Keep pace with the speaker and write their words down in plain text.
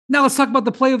Now let's talk about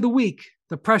the play of the week.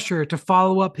 The pressure to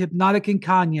follow up Hypnotic and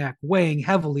Cognac weighing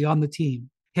heavily on the team.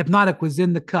 Hypnotic was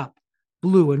in the cup,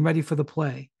 blue and ready for the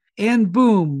play. And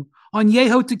boom,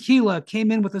 Añejo Tequila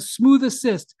came in with a smooth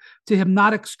assist to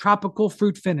Hypnotic's tropical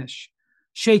fruit finish.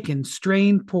 Shaken,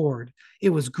 strained, poured. It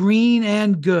was green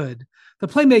and good. The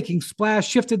playmaking splash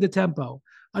shifted the tempo.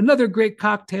 Another great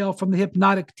cocktail from the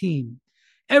Hypnotic team.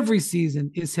 Every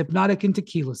season is Hypnotic and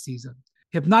Tequila season.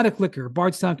 Hypnotic Liquor,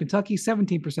 Bardstown, Kentucky,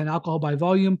 17% alcohol by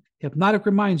volume. Hypnotic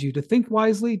reminds you to think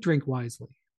wisely, drink wisely.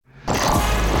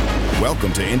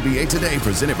 Welcome to NBA Today,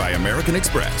 presented by American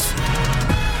Express.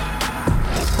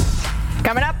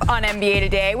 Coming up on NBA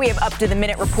Today, we have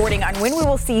up-to-the-minute reporting on when we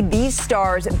will see these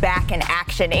stars back in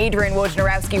action. Adrian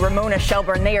Wojnarowski, Ramona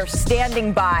Shelburne, they are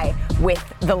standing by with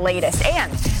the latest.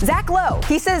 And Zach Lowe,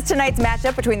 he says tonight's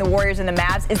matchup between the Warriors and the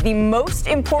Mavs is the most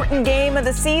important game of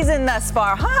the season thus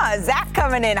far. Zach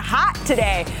coming in hot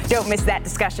today. Don't miss that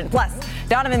discussion. Plus,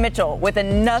 Donovan Mitchell with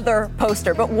another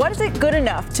poster. But what is it good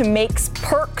enough to make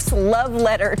Perk's love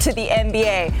letter to the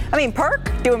NBA? I mean,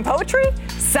 Perk doing poetry?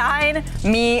 Sign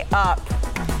me up.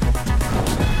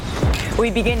 We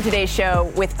begin today's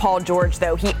show with Paul George,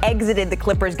 though. He exited the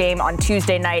Clippers game on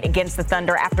Tuesday night against the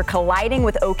Thunder after colliding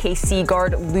with OKC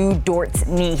guard Lou Dort's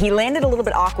knee. He landed a little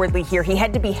bit awkwardly here. He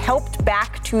had to be helped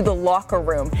back to the locker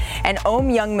room. And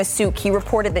Young Masuk, he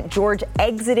reported that George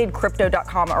exited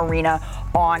Crypto.com arena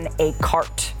on a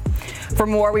cart. For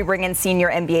more, we bring in senior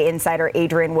NBA insider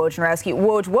Adrian Wojnarowski.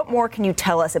 Woj, what more can you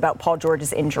tell us about Paul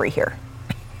George's injury here?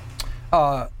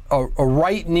 A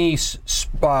right knee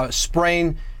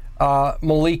sprain.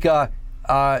 Malika,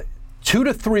 2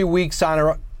 to 3 weeks on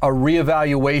a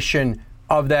reevaluation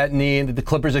of that knee, and the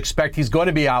Clippers expect he's going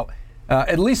to be out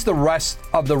at least the rest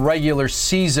of the regular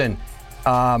season.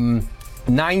 9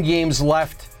 games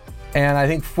left, and I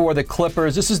think for the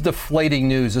Clippers, this is deflating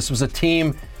news. This was a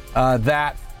team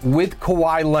that, with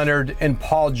Kawhi Leonard and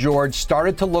Paul George,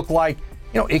 started to look like,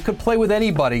 it could play with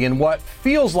anybody in what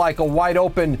feels like a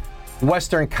wide-open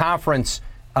Western Conference,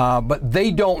 but they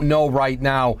don't know right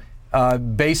now,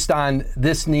 based on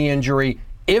this knee injury,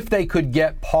 if they could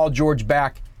get Paul George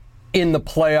back in the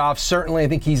playoffs. Certainly, I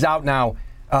think he's out now,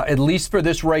 at least for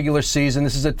this regular season.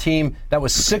 This is a team that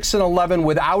was 6-11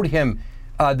 without him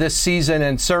this season,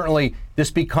 and certainly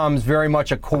this becomes very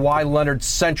much a Kawhi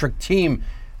Leonard-centric team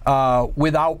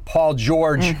without Paul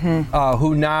George,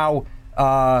 who now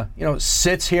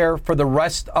sits here for the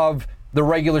rest of the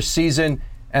regular season,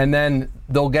 and then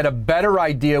they'll get a better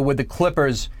idea with the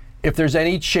Clippers if there's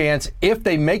any chance, if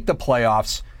they make the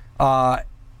playoffs,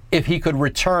 if he could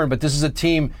return. But this is a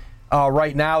team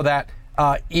right now that,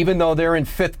 even though they're in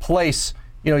 5th place,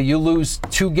 you lose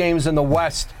 2 games in the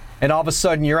West, and all of a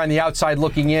sudden you're on the outside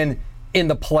looking in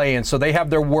the play-in. So they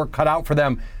have their work cut out for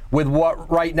them with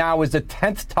what right now is the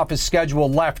 10th toughest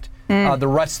schedule left the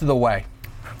rest of the way.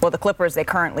 Well, the Clippers, they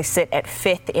currently sit at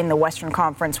 5th in the Western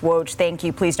Conference. Woj, thank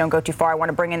you. Please don't go too far. I want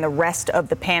to bring in the rest of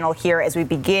the panel here as we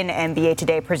begin NBA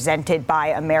Today, presented by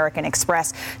American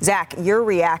Express. Zach, your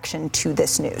reaction to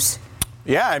this news?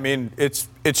 Yeah, I mean, it's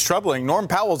troubling. Norm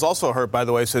Powell's also hurt, by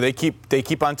the way, so they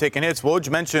keep on taking hits. Woj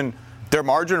mentioned their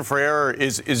margin for error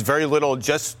is very little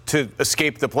just to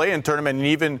escape the play-in tournament and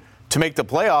even to make the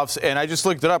playoffs. And I just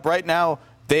looked it up right now.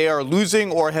 They are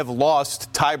losing or have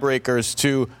lost tiebreakers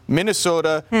to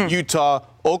Minnesota, Utah,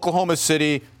 Oklahoma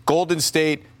City, Golden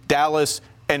State, Dallas,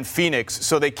 and Phoenix.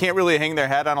 So they can't really hang their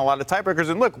hat on a lot of tiebreakers.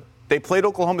 And look, they played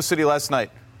Oklahoma City last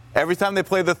night. Every time they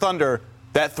play the Thunder,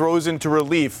 that throws into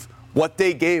relief what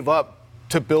they gave up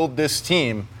to build this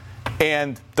team.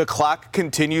 And the clock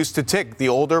continues to tick. The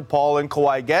older Paul and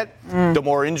Kawhi get, the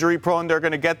more injury prone they're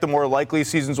going to get, the more likely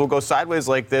seasons will go sideways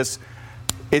like this.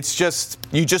 It's just,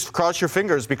 you just cross your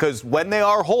fingers, because when they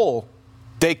are whole,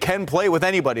 they can play with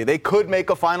anybody. They could make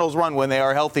a finals run when they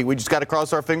are healthy. We just got to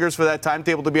cross our fingers for that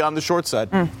timetable to be on the short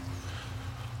side.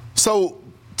 So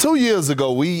 2 years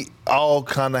ago, we all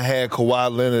kind of had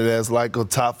Kawhi Leonard as like a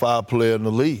top 5 player in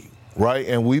the league, right?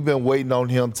 And we've been waiting on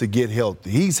him to get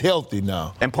healthy. He's healthy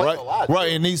now. And playing a lot.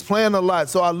 Right, and he's playing a lot.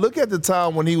 So I look at the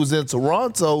time when he was in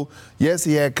Toronto. Yes,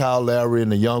 he had Kyle Lowry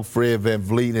and the young Fred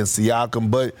VanVleet and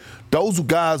Siakam, but those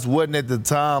guys wasn't at the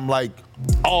time like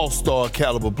all-star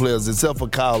caliber players, except for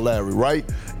Kyle Lowry, right?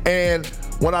 And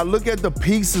when I look at the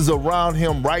pieces around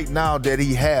him right now that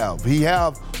he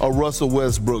have a Russell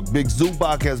Westbrook. Big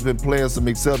Zubac has been playing some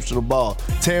exceptional ball.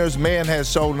 Terrence Mann has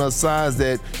shown us signs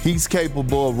that he's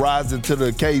capable of rising to the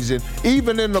occasion,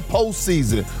 even in the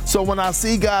postseason. So when I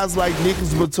see guys like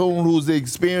Nicholas Batum, who's the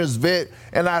experienced vet,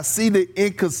 and I see the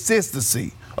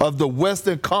inconsistency of the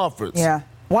Western Conference. Yeah,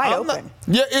 wide open.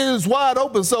 Yeah, it is wide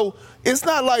open. So it's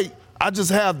not like I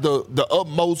just have the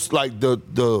utmost, like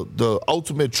the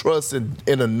ultimate trust in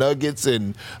the Nuggets,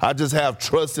 and I just have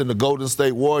trust in the Golden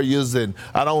State Warriors, and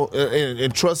I don't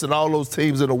and trust in all those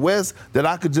teams in the West that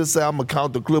I could just say I'm gonna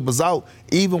count the Clippers out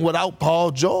even without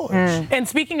Paul George. And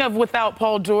speaking of without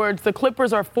Paul George, the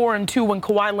Clippers are 4-2 when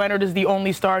Kawhi Leonard is the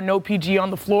only star, no PG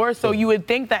on the floor. So you would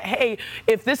think that, hey,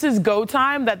 if this is go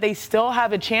time, that they still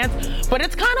have a chance. But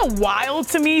it's kind of wild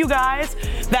to me, you guys,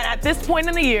 that at this point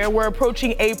in the year, we're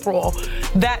approaching April,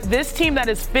 that this team that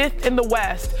is 5th in the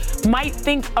West might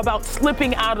think about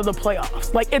slipping out of the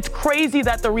playoffs. Like, it's crazy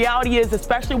that the reality is,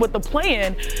 especially with the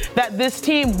play-in, that this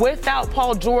team without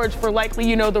Paul George for likely,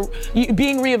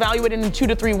 being reevaluated in 2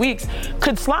 to 3 weeks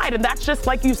could slide. And that's just,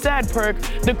 like you said, Perk,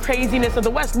 the craziness of the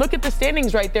West. Look at the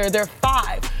standings right there. They're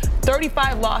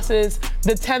 35 losses,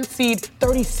 the 10th seed,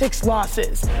 36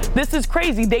 losses. This is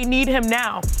crazy. They need him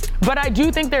now. But I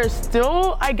do think there's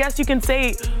still, I guess you can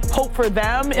say, hope for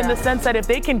them in the sense that if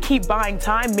they can keep buying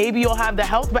time, maybe you'll have the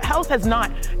health. But health has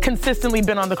not consistently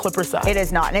been on the Clippers side. It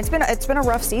is not. And it's been a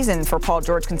rough season for Paul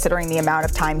George considering the amount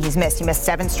of time he's missed. He missed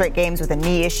 7 straight games with a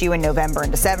knee issue in November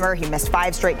and December. He missed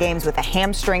 5 straight games with a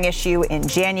hamstring issue in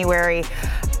January.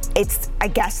 It's, I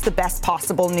guess, the best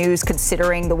possible news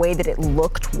considering the way that it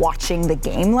looked watching the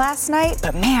game last night.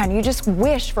 But, man, you just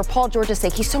wish for Paul George's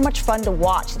sake, he's so much fun to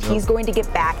watch, that he's going to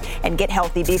get back and get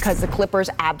healthy because the Clippers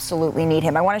absolutely need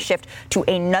him. I want to shift to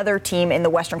another team in the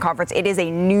Western Conference. It is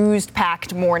a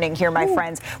news-packed morning here, my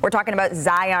friends. We're talking about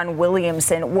Zion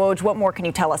Williamson. Woj, what more can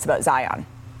you tell us about Zion?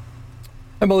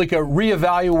 And Malika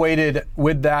reevaluated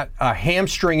with that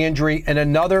hamstring injury in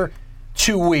another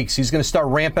 2 weeks. He's going to start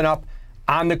ramping up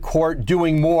on the court,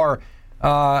 doing more.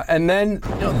 And then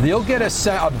they'll get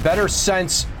a better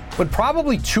sense with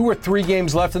probably 2 or 3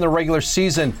 games left in the regular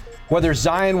season whether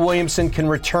Zion Williamson can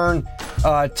return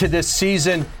to this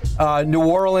season. New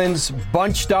Orleans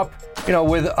bunched up,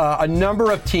 with a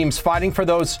number of teams fighting for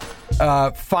those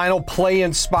final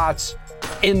play-in spots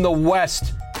in the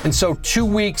West. And so 2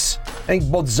 weeks, I think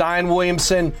both Zion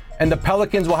Williamson and the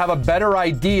Pelicans will have a better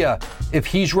idea if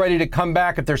he's ready to come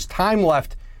back, if there's time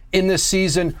left in this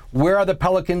season. Where are the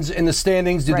Pelicans in the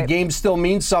standings? Do the games still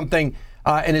mean something?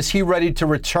 And is he ready to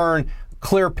return?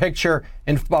 Clear picture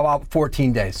in about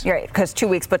 14 days. Right, because 2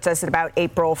 weeks puts us at about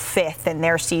April 5th, and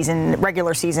their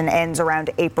regular season ends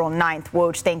around April 9th.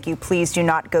 Woj, thank you. Please do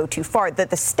not go too far.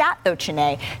 The stat, though,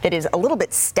 Chiney, that is a little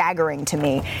bit staggering to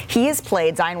me, he has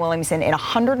played, Zion Williamson, in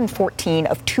 114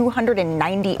 of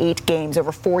 298 games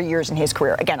over 4 years in his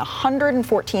career. Again,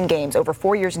 114 games over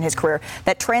 4 years in his career.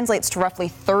 That translates to roughly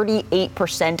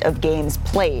 38% of games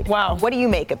played. Wow. What do you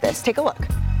make of this? Take a look.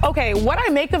 Okay, what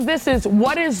I make of this is,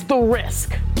 what is the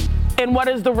risk and what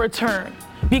is the return?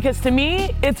 Because to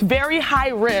me, it's very high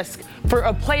risk for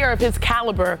a player of his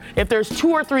caliber. If there's 2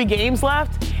 or 3 games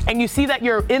left and you see that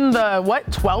you're in the,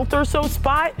 12th or so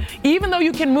spot, even though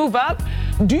you can move up,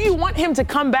 do you want him to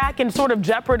come back and sort of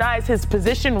jeopardize his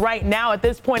position right now at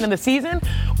this point in the season?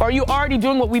 Or are you already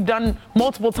doing what we've done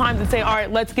multiple times and say, all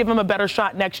right, let's give him a better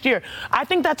shot next year? I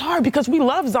think that's hard because we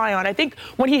love Zion. I think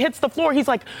when he hits the floor, he's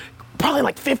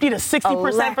probably 50 to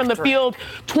 60% from the field,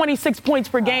 26 points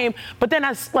per game. But then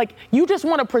you just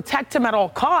want to protect him at all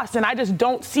costs. And I just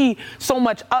don't see so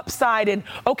much upside in,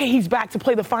 okay, he's back to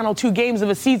play the final 2 games of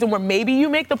a season where maybe you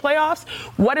make the playoffs.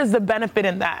 What is the benefit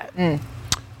in that?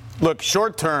 Look,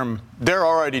 short term, they're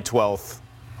already 12th.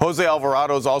 Jose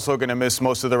Alvarado's also going to miss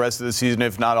most of the rest of the season,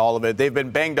 if not all of it. They've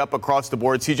been banged up across the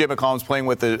board. CJ McCollum's playing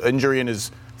with an injury in his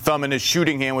thumb and his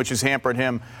shooting hand, which has hampered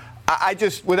him.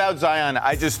 Without Zion,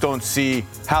 I just don't see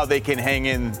how they can hang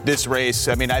in this race.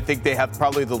 I mean, I think they have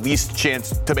probably the least chance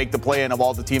to make the play-in of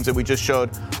all the teams that we just showed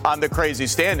on the crazy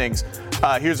standings.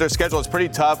 Here's their schedule. It's pretty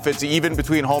tough. It's even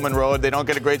between home and road. They don't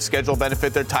get a great schedule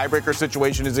benefit. Their tiebreaker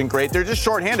situation isn't great. They're just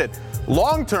shorthanded.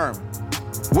 Long term,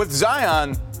 with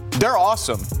Zion, they're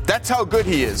awesome. That's how good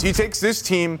he is. He takes this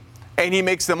team and he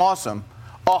makes them awesome.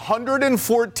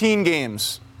 114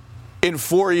 games in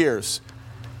 4 years.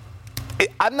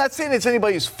 I'm not saying it's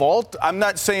anybody's fault. I'm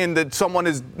not saying that someone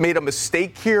has made a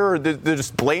mistake here or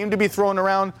there's blame to be thrown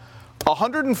around.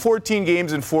 114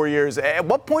 games in 4 years. At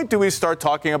what point do we start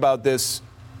talking about this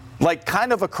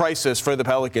kind of a crisis for the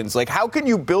Pelicans? How can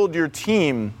you build your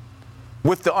team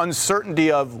with the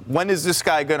uncertainty of when is this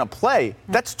guy going to play?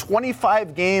 That's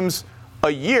 25 games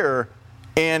a year,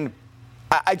 and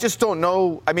I just don't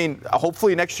know. I mean,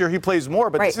 hopefully next year he plays more,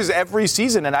 but This is every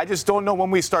season, and I just don't know when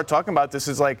we start talking about this.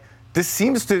 This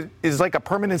is like a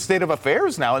permanent state of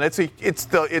affairs now, and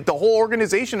the whole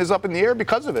organization is up in the air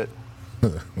because of it.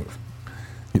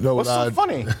 You know what's so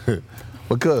funny?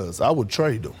 Because I would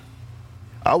trade them.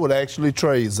 I would actually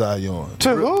trade Zion.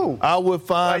 To who? I would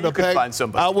find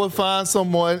somebody. I would find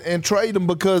someone and trade him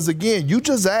because, again, you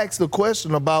just asked the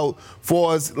question about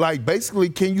basically,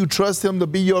 can you trust him to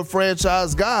be your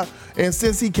franchise guy? And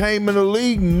since he came in the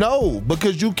league, no,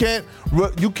 because you can't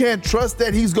trust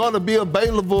that he's going to be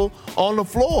available on the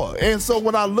floor. And so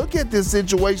when I look at this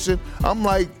situation, I'm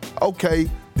like, okay,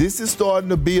 this is starting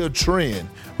to be a trend.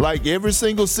 Like every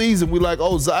single season, we like,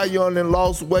 oh, Zion then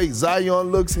lost weight.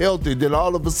 Zion looks healthy. Then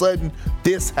all of a sudden,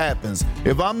 this happens.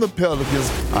 If I'm the Pelicans,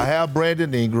 I have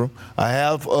Brandon Ingram. I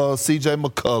have C.J.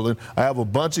 McCollum. I have a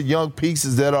bunch of young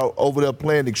pieces that are over there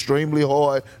playing extremely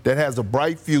hard that has a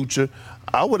bright future.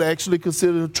 I would actually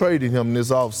consider trading him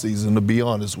this offseason, to be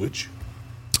honest with you.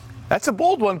 That's a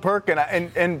bold one, Perk, and I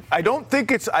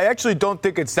actually don't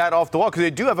think it's that off the wall because they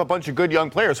do have a bunch of good young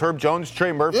players: Herb Jones,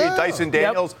 Trey Murphy, Dyson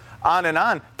Daniels. Yep. On and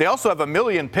on. They also have 1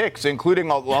 million picks, including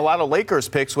a lot of Lakers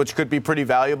picks, which could be pretty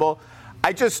valuable.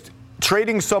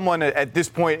 Trading someone at this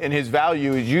point in his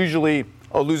value is usually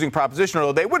a losing proposition.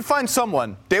 Although they would find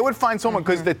someone.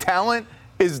 Because the talent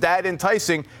is that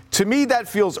enticing. To me, that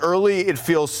feels early. It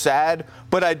feels sad.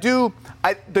 But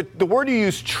the word you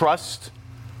use, trust.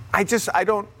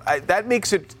 That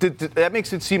makes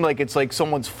it seem like it's like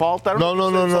someone's fault. I don't know.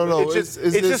 No.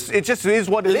 It just is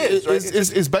what it is. Right?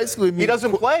 It's basically he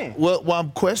doesn't play. Well,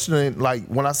 I'm questioning, like,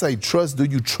 when I say trust, do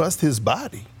you trust his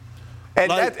body?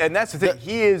 And that's the thing.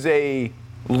 He is a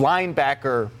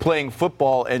linebacker playing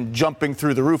football and jumping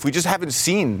through the roof. We just haven't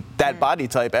seen that body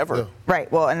type ever. Yeah.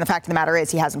 Right. Well, and the fact of the matter is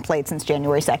he hasn't played since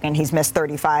January 2nd. He's missed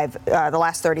the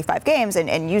last 35 games.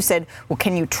 And you said, well,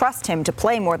 can you trust him to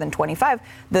play more than 25?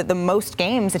 The most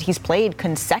games that he's played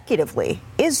consecutively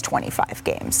is 25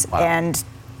 games. Wow. And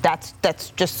that's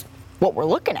just what we're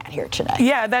looking at here tonight.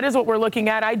 Yeah, that is what we're looking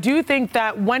at. I do think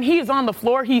that when he's on the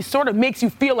floor, he sort of makes you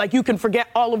feel like you can forget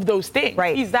all of those things.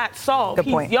 Right. He's that soft. Good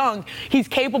point. He's young. He's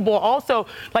capable. Also,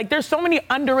 like, there's so many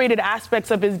underrated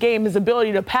aspects of his game: his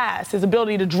ability to pass, his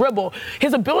ability to dribble,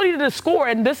 his ability to score.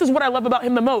 And this is what I love about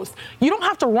him the most. You don't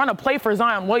have to run a play for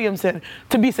Zion Williamson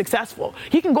to be successful.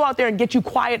 He can go out there and get you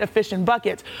quiet, efficient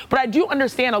buckets. But I do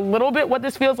understand a little bit what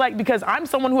this feels like because I'm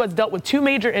someone who has dealt with 2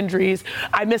 major injuries.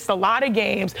 I missed a lot of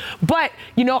games. But,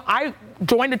 I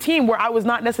joined a team where I was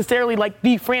not necessarily like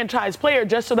the franchise player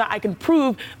just so that I can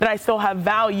prove that I still have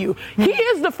value. He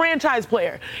is the franchise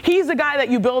player. He's the guy that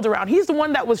you build around. He's the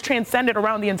one that was transcended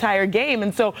around the entire game.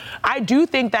 And so I do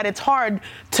think that it's hard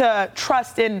to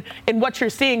trust in what you're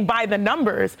seeing by the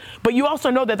numbers. But you also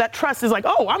know that trust is like,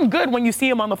 oh, I'm good when you see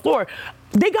him on the floor.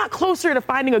 They got closer to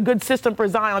finding a good system for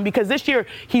Zion because this year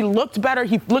he looked better,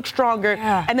 he looked stronger,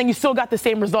 and then you still got the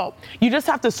same result. You just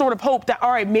have to sort of hope that,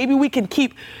 all right, maybe we can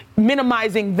keep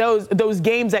minimizing those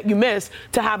games that you miss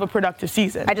to have a productive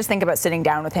season. I just think about sitting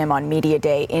down with him on media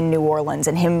day in New Orleans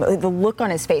and the look on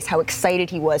his face, how excited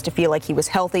he was to feel like he was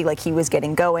healthy, like he was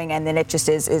getting going, and then it just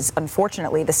is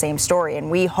unfortunately the same story. And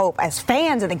we hope, as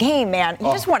fans of the game, man, you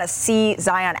just want to see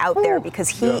Zion out there because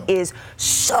he is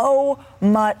so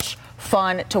much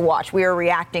fun to watch. We are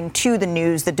reacting to the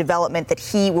news, the development that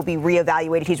he will be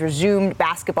reevaluated. He's resumed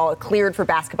basketball, cleared for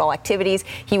basketball activities.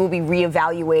 He will be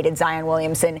reevaluated, Zion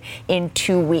Williamson, in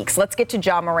 2 weeks. Let's get to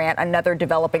Ja Morant, another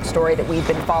developing story that we've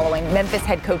been following. Memphis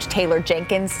head coach Taylor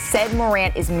Jenkins said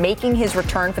Morant is making his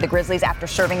return for the Grizzlies after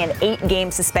serving an 8-game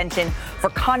suspension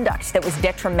for conduct that was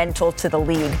detrimental to the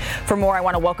league. For more, I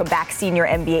want to welcome back senior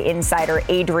NBA insider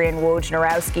Adrian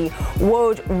Wojnarowski.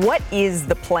 Woj, what is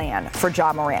the plan for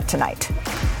Ja Morant tonight?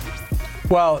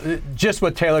 Well, just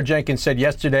what Taylor Jenkins said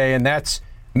yesterday, and that's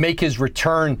make his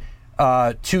return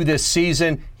to this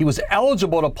season. He was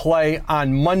eligible to play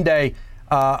on Monday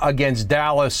against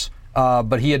Dallas,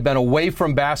 but he had been away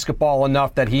from basketball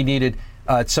enough that he needed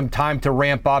some time to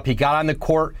ramp up. He got on the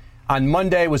court on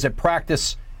Monday, was at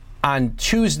practice on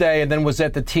Tuesday, and then was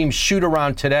at the team's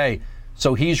shoot-around today.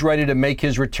 So he's ready to make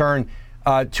his return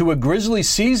to a Grizzlies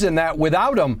season that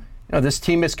without him, this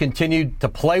team has continued to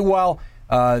play well.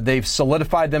 They've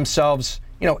solidified themselves,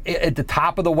 at the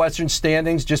top of the Western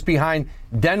standings, just behind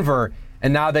Denver.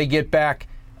 And now they get back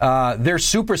their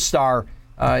superstar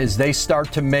as they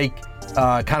start to make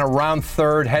kind of round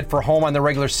third, head for home on the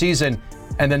regular season,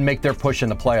 and then make their push in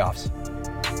the playoffs.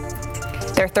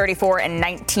 They're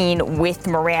 34-19 with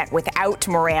Morant. Without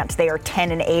Morant, they are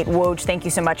 10-8. Woj, thank you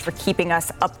so much for keeping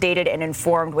us updated and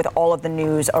informed with all of the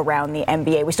news around the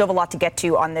NBA. We still have a lot to get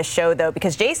to on this show, though,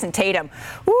 because Jason Tatum,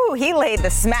 he laid the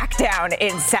smackdown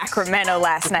in Sacramento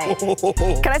last night.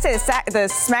 Can I say the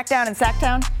smackdown in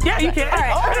Sacktown? Yeah, you can. All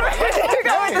right. You're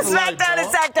going with SmackDown is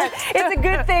SmackDown. It's a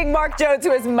good thing Mark Jones,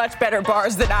 who has much better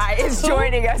bars than I, is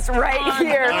joining us right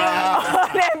here on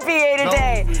NBA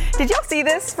Today. Did y'all see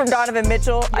this from Donovan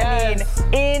Mitchell? Yes.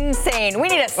 I mean, insane. We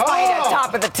need a spider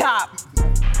top of the top.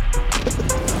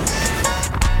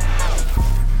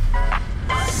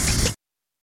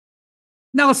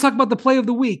 Now let's talk about the play of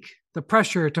the week. The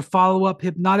pressure to follow up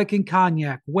Hypnotic and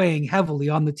Cognac weighing heavily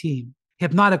on the team.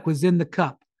 Hypnotic was in the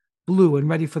cup, blue and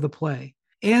ready for the play.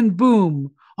 And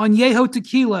boom, Añejo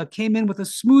Tequila came in with a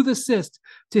smooth assist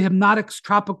to Hypnotic's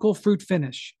tropical fruit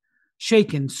finish.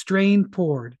 Shaken, strained,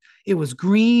 poured. It was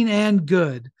green and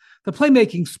good. The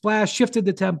playmaking splash shifted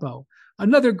the tempo.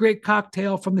 Another great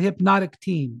cocktail from the Hypnotic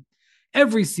team.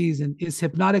 Every season is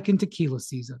Hypnotic and Tequila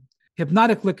season.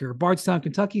 Hypnotic Liquor, Bardstown,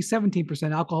 Kentucky,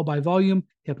 17% alcohol by volume.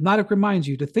 Hypnotic reminds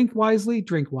you to think wisely,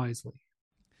 drink wisely.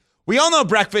 We all know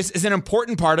breakfast is an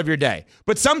important part of your day,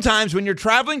 but sometimes when you're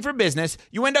traveling for business,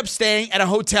 you end up staying at a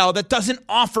hotel that doesn't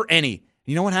offer any.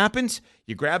 You know what happens?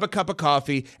 You grab a cup of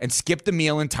coffee and skip the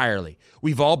meal entirely.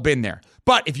 We've all been there.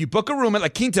 But if you book a room at La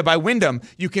Quinta by Wyndham,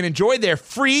 you can enjoy their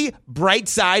free Bright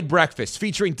Side breakfast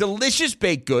featuring delicious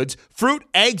baked goods, fruit,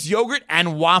 eggs, yogurt,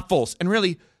 and waffles. And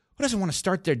really, who doesn't want to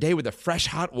start their day with a fresh,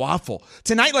 hot waffle?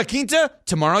 Tonight, La Quinta,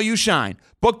 tomorrow you shine.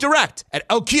 Book direct at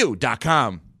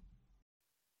lq.com.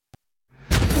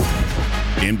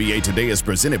 NBA Today is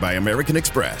presented by American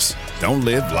Express. Don't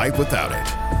live life without it.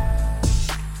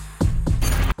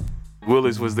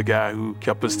 Willis was the guy who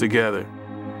kept us together.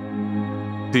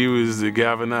 He was the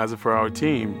galvanizer for our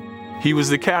team. He was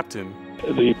the captain.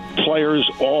 The players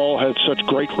all had such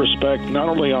great respect, not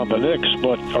only on the Knicks,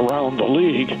 but around the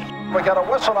league. We got a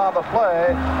whistle on the play,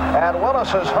 and Willis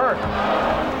is hurt.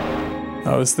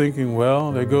 I was thinking,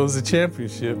 well, there goes the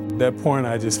championship. At that point,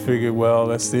 I just figured, well,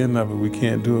 that's the end of it. We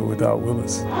can't do it without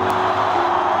Willis. Here comes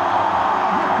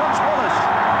Willis,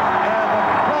 and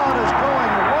the crowd is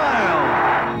going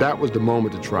wild. That was the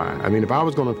moment to try. I mean, if I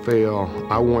was going to fail,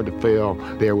 I wanted to fail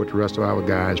there with the rest of our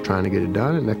guys trying to get it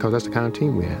done, and because that's the kind of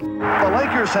team we had. The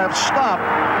Lakers have stopped,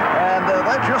 and they're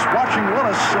just watching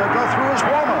Willis go through his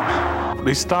warm-ups.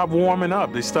 They stopped warming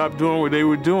up. They stopped doing what they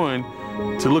were doing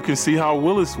to look and see how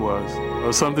Willis was.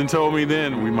 Or something told me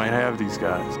then we might have these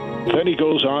guys. Then he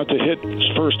goes on to hit his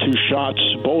first two shots,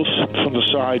 both from the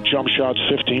side, jump shots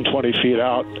 15, 20 feet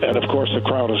out. And, of course, the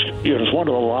crowd is one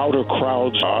of the louder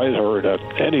crowds I've heard at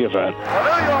any event. The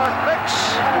New York Knicks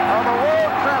are the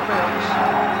world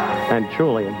champions. And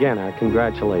truly, again, our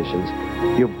congratulations.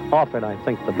 You've offered, I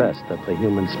think, the best that the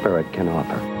human spirit can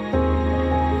offer.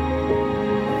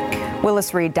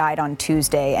 Willis Reed died on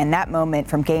Tuesday, and that moment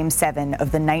from Game 7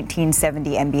 of the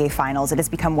 1970 NBA Finals, it has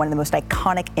become one of the most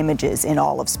iconic images in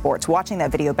all of sports. Watching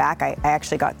that video back, I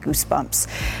actually got goosebumps.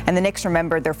 And the Knicks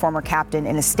remembered their former captain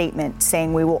in a statement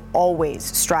saying, "We will always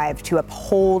strive to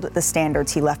uphold the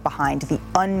standards he left behind, the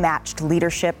unmatched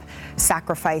leadership,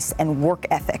 sacrifice, and work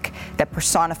ethic that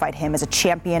personified him as a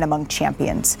champion among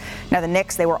champions." Now, the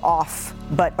Knicks, they were off,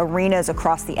 but arenas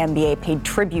across the NBA paid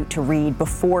tribute to Reed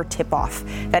before tip-off.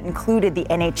 That included the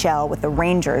NHL with the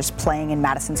Rangers playing in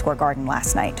Madison Square Garden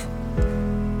last night.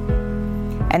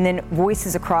 And then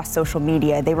voices across social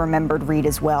media, they remembered Reed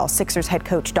as well. Sixers head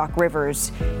coach Doc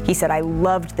Rivers, he said, "I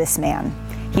loved this man.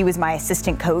 He was my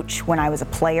assistant coach when I was a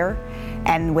player.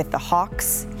 And with the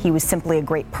Hawks, he was simply a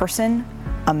great person,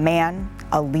 a man,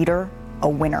 a leader, a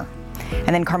winner."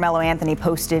 And then Carmelo Anthony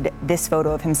posted this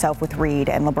photo of himself with Reed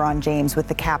and LeBron James with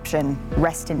the caption,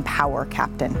 "Rest in power,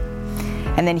 Captain."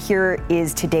 And then here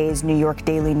is today's New York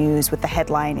Daily News with the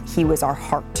headline, "He was our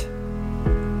heart."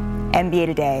 NBA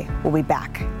Today will be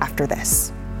back after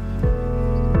this.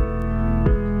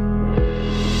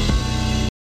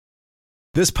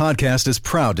 This podcast is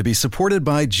proud to be supported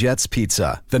by Jets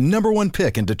Pizza, the #1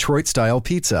 pick in Detroit-style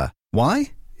pizza.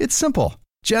 Why? It's simple.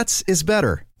 Jets is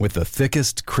better. With the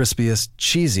thickest, crispiest,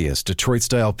 cheesiest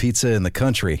Detroit-style pizza in the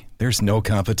country, there's no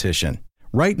competition.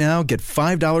 Right now, get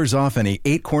 $5 off any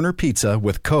 8-corner pizza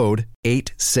with code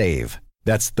 8SAVE.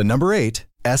 That's the number 8,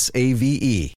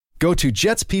 SAVE. Go to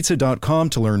jetspizza.com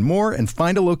to learn more and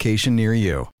find a location near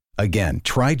you. Again,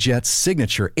 try Jet's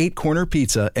signature 8-corner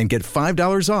pizza and get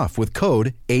 $5 off with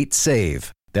code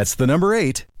 8SAVE. That's the number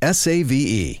 8,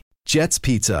 SAVE. Jet's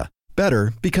Pizza.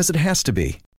 Better because it has to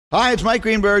be. Hi, it's Mike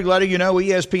Greenberg letting you know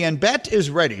ESPN Bet is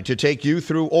ready to take you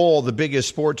through all the biggest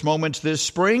sports moments this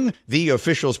spring. The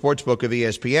official sportsbook of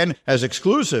ESPN has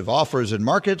exclusive offers and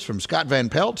markets from Scott Van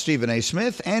Pelt, Stephen A.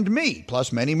 Smith, and me,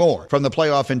 plus many more. From the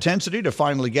playoff intensity to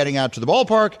finally getting out to the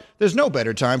ballpark, there's no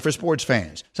better time for sports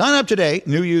fans. Sign up today.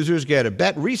 New users get a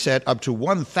bet reset up to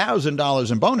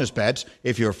 $1,000 in bonus bets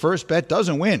if your first bet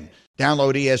doesn't win.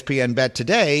 Download ESPN Bet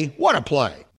today. What a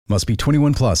play. Must be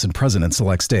 21 plus and present in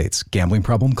select states. Gambling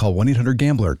problem? Call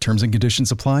 1-800-GAMBLER. Terms and conditions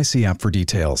apply. See app for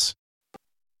details.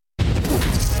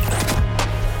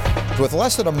 With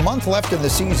less than a month left in the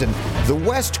season, the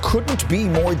West couldn't be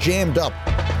more jammed up.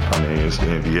 I mean, it's the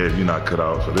NBA. If you're not cut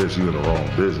out for this, you're in the wrong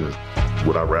business.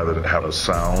 Would I rather have a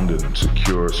sound and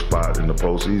secure spot in the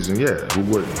postseason? Yeah, who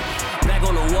wouldn't? Back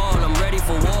on the wall, I'm ready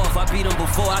for war. If I beat them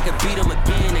before, I could beat them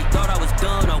again. They thought I was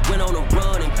done. I went on a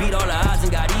run and beat all the odds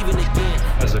and got even again.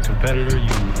 As a competitor,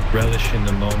 you relish in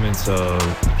the moments of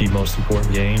the most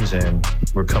important games, and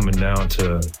we're coming down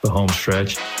to the home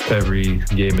stretch. Every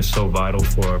game is so vital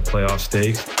for our playoff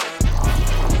stakes.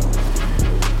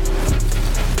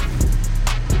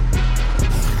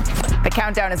 The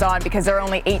countdown is on because there are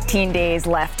only 18 days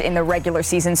left in the regular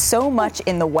season. So much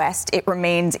in the West, it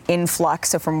remains in flux.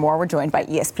 So for more, we're joined by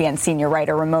ESPN senior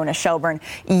writer Ramona Shelburne.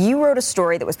 You wrote a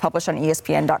story that was published on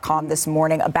ESPN.com this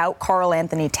morning about Karl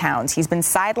Anthony Towns. He's been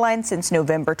sidelined since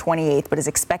November 28th, but is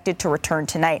expected to return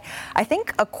tonight. I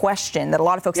think a question that a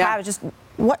lot of folks have is just,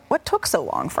 what took so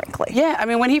long, frankly? Yeah, I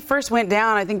mean, when he first went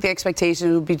down, I think the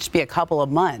expectation would just be a couple of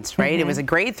months, right? It was a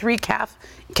grade 3 calf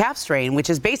strain, which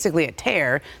is basically a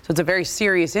tear, so it's a very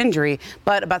serious injury.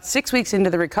 But about 6 weeks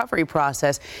into the recovery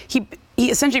process, he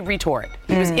essentially retore it.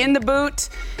 He was in the boot,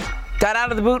 got out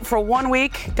of the boot for 1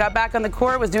 week, got back on the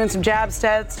court, was doing some jab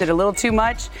sets, did a little too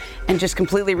much, and just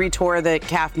completely retore the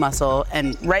calf muscle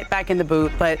and right back in the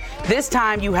boot. But this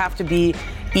time you have to be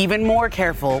even more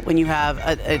careful when you have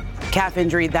a calf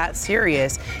injury that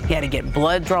serious. He had to get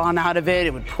blood drawn out of it.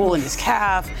 It would pool in his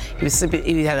calf.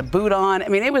 He had a boot on. I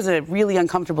mean, it was a really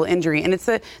uncomfortable injury. And it's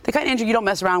the kind of injury you don't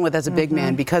mess around with as a big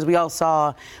man, because we all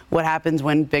saw what happens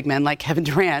when big men like Kevin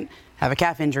Durant have a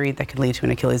calf injury that could lead to an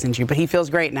Achilles injury. But he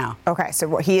feels great now. Okay,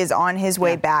 so he is on his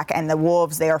way back, and the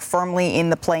Wolves, they are firmly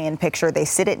in the play-in picture. They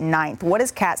sit at 9th. What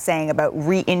is Kat saying about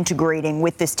reintegrating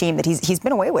with this team that he's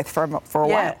been away with for a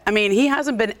while? I mean, he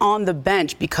hasn't been on the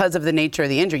bench because of the nature of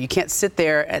the injury. You can't sit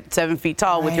there at 7 feet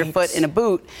tall with your foot in a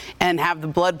boot and have the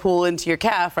blood pool into your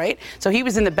calf, right? So he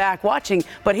was in the back watching,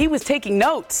 but he was taking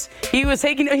notes.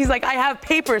 He's like, I have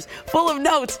papers full of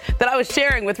notes that I was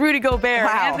sharing with Rudy Gobert,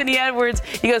 Anthony Edwards.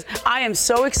 He goes, I am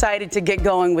so excited to get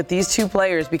going with these two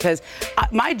players because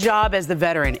my job as the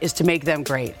veteran is to make them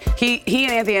great. He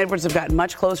and Anthony Edwards have gotten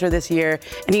much closer this year,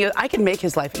 and he goes, I can make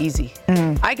his life easy.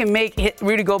 I can make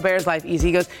Rudy Gobert's life easy.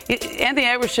 He goes, Anthony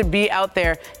Edwards should be out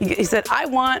there. He said, I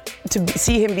want to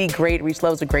see him be great, reach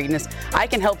levels of greatness. I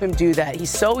can help him do that. He's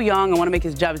so young. I want to make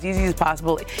his job as easy as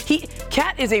possible.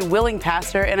 Kat is a willing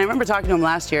passer, and I remember talking to him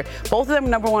last year. Both of them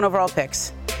number 1 overall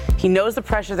picks. He knows the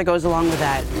pressure that goes along with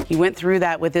that. He went through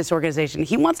that with this organization.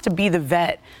 He wants to be the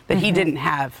vet that he didn't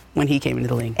have when he came into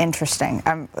the league. Interesting.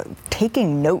 I'm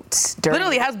taking notes.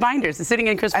 Literally has binders. He's sitting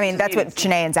in Chris. I mean, that's what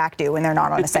Chanae and Zach do when they're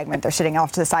not on a segment. They're sitting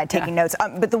off to the side taking notes.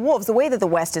 But the Wolves, the way that the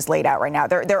West is laid out right now,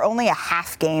 they're only a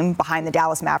half game behind the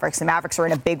Dallas Mavericks. The Mavericks are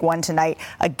in a big one tonight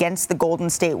against the Golden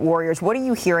State Warriors. What are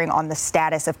you hearing on the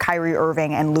status of Kyrie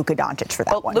Irving and Luka Doncic for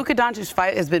that one? Luka Doncic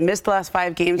has been missed the last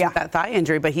 5 games with that thigh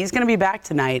injury, but he's going to be back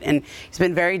tonight, and he's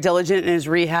been very diligent in his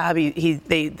rehab.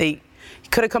 They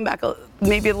could have come back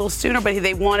maybe a little sooner, but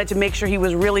they wanted to make sure he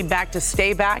was really back to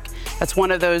stay back. That's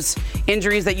one of those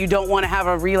injuries that you don't want to have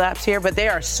a relapse here, but they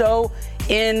are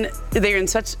they're in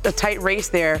such a tight race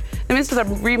there. I mean, this is a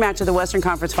rematch of the Western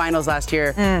Conference Finals last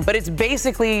year, but it's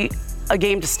basically a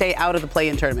game to stay out of the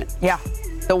play-in tournament. Yeah.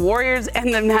 The Warriors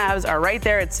and the Mavs are right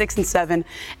there at 6 and 7,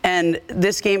 and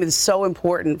this game is so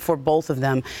important for both of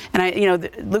them. And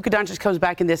Luka Doncic comes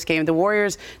back in this game. The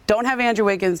Warriors don't have Andrew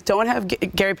Wiggins, don't have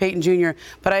Gary Payton Jr.,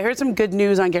 but I heard some good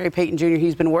news on Gary Payton Jr.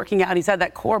 He's been working out. He's had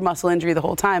that core muscle injury the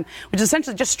whole time, which is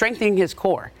essentially just strengthening his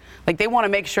core. Like, they want to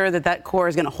make sure that core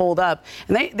is going to hold up.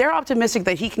 And they're optimistic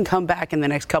that he can come back in the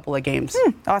next couple of games.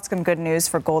 That's some good news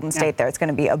for Golden State there. It's going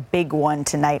to be a big one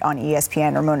tonight on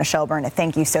ESPN. Ramona Shelburne,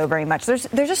 thank you so very much. There's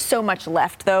just so much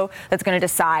left, though, that's going to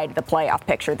decide the playoff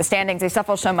picture. The standings, they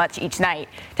suffer so much each night.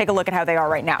 Take a look at how they are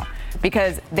right now,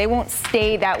 because they won't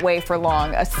stay that way for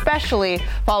long, especially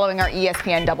following our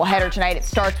ESPN doubleheader tonight. It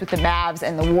starts with the Mavs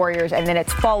and the Warriors, and then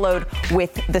it's followed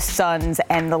with the Suns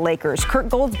and the Lakers. Kurt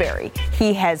Goldsberry,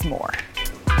 he has more.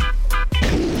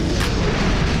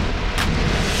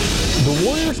 The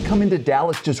Warriors come into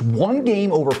Dallas just 1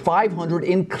 game over 500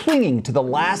 and clinging to the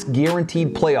last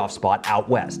guaranteed playoff spot out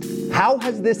west. How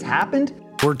has this happened?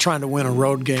 We're trying to win a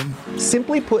road game.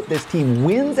 Simply put, this team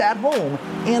wins at home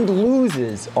and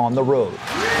loses on the road.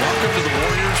 Welcome to the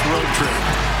Warriors road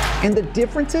trip. And the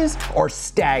differences are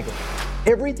staggering.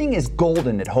 Everything is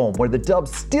golden at home, where the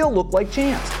Dubs still look like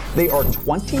champs. They are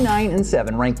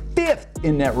 29-7, ranked 5th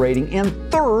in net rating and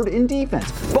 3rd in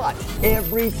defense. But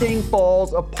everything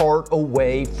falls apart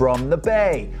away from the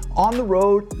Bay. On the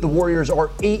road, the Warriors are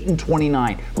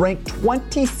 8-29, ranked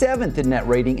 27th in net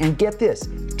rating, and get this,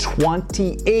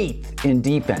 28th in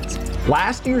defense.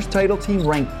 Last year's title team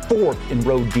ranked 4th in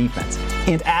road defense.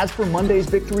 And as for Monday's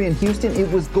victory in Houston,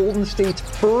 it was Golden State's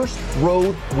first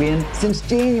road win since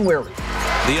January.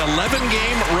 The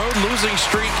 11-game road losing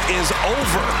streak is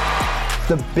over.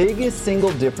 The biggest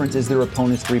single difference is their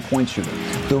opponent's three-point shooting.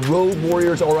 The Road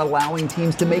Warriors are allowing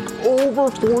teams to make over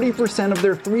 40% of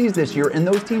their threes this year, and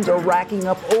those teams are racking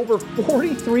up over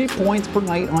 43 points per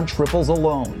night on triples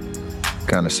alone.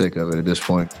 Kind of sick of it at this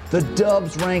point. The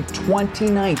Dubs rank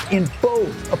 29th in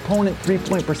both opponent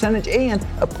three-point percentage and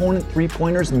opponent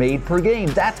three-pointers made per game.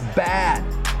 That's bad.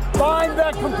 Find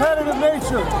that competitive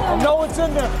nature. I know it's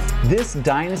in there. This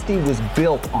dynasty was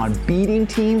built on beating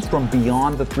teams from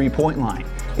beyond the three-point line.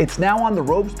 It's now on the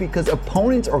ropes because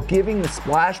opponents are giving the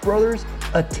Splash Brothers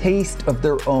a taste of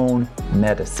their own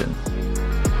medicine.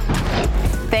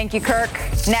 Thank you, Kirk.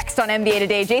 Next on NBA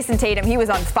Today, Jason Tatum, he was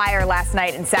on fire last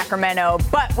night in Sacramento,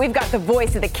 but we've got the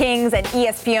voice of the Kings and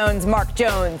ESPN's Mark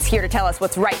Jones here to tell us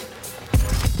what's right.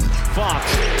 Fox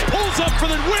pulls up for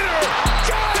the winner.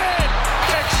 Got it!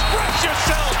 Express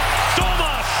yourself,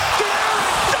 Domas.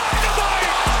 Dynamite!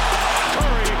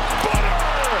 Curry, butter!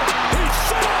 He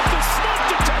set off the smoke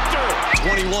detector.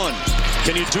 21.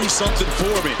 Can you do something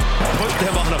for me? Put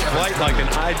them on a flight like an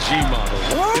IG model.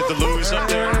 Get the Louis up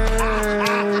there.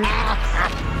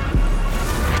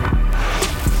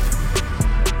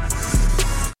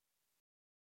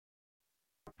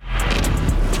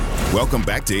 Welcome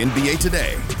back to NBA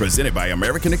Today, presented by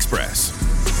American Express.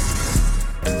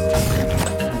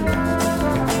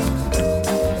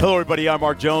 Hello, everybody. I'm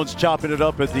Mark Jones, chopping it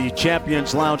up at the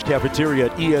Champions Lounge Cafeteria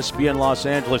at ESPN Los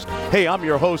Angeles. Hey, I'm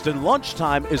your host, and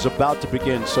lunchtime is about to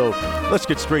begin, so let's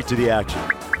get straight to the action.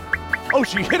 Oh,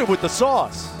 she hit it with the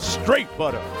sauce. Straight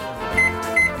butter.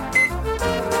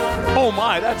 Oh,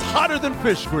 my, that's hotter than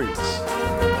fish grease.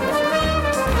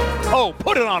 Oh,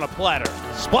 put it on a platter.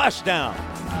 Splash down.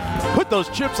 Put those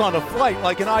chips on a flight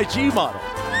like an IG model.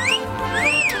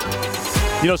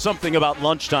 You know, something about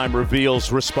lunchtime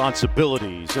reveals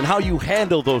responsibilities and how you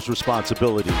handle those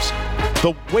responsibilities,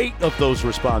 the weight of those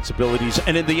responsibilities,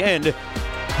 and in the end,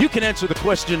 you can answer the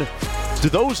question, do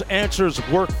those answers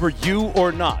work for you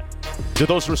or not? Do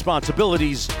those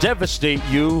responsibilities devastate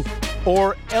you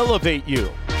or elevate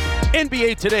you?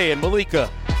 NBA Today and Malika,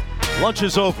 lunch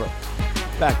is over.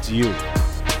 Back to you.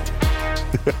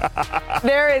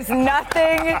 There is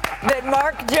nothing that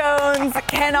Mark Jones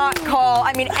cannot call.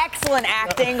 I mean, excellent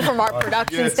acting from our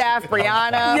production staff,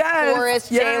 Brianna, Forrest,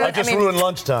 Jalen. I just ruined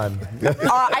lunchtime.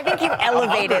 I think you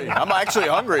elevated. I'm actually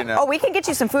hungry now. Oh, we can get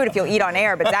you some food if you'll eat on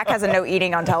air, but Zach has a no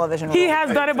eating on television rule. He has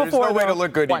done it before. There's no way to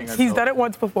look good eating on He's done it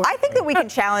once before. I think that we can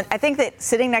challenge. I think that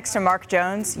sitting next to Mark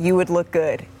Jones, you would look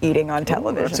good eating on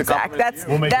television, Zach.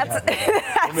 We'll make it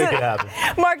happen.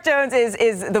 Mark Jones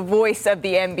is the voice of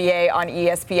the NBA on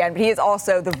ESPN, but he is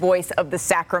also the voice of the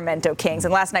Sacramento Kings.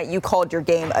 And last night you called your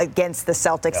game against the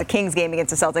Celtics, the Kings game against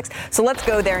the Celtics. So let's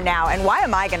go there now. And why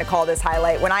am I going to call this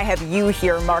highlight when I have you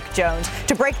here, Mark Jones,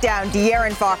 to break down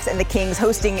De'Aaron Fox and the Kings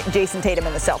hosting Jason Tatum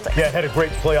and the Celtics? Yeah, it had a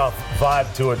great playoff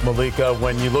vibe to it, Malika.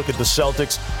 When you look at the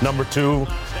Celtics, number 2,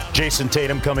 Jason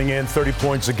Tatum coming in, 30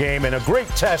 points a game, and a great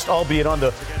test, albeit on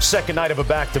the second night of a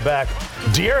back-to-back.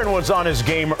 De'Aaron was on his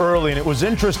game early, and it was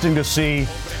interesting to see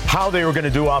how they were going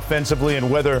to do offensively and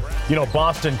whether,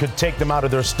 Boston could take them out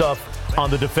of their stuff on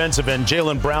the defensive end.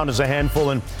 Jaylen Brown is a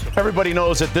handful, and everybody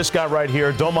knows that this guy right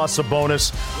here, Domas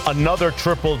Sabonis, another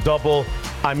triple-double.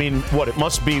 I mean, it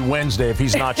must be Wednesday if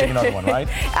he's notching another one, right?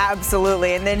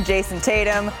 Absolutely. And then Jason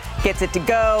Tatum gets it to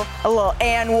go. A little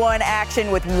and one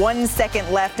action with 1 second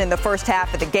left in the first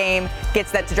half of the game.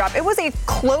 Gets that to drop. It was a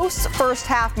close first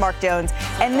half, Mark Jones.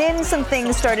 And then some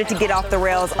things started to get off the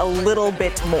rails a little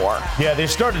bit more. Yeah, they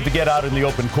started to get out in the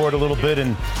open court a little bit.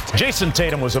 And Jason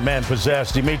Tatum was a man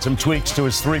possessed. He made some tweaks to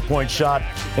his three-point shot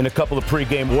in a couple of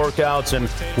pregame workouts and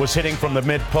was hitting from the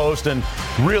mid-post. And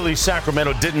really,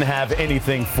 Sacramento didn't have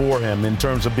anything for him in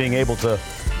terms of being able to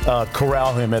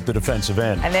corral him at the defensive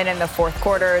end. And then in the fourth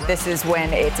quarter, this is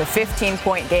when it's a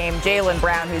 15-point game. Jaylen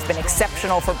Brown, who's been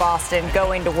exceptional for Boston,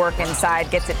 going to work inside,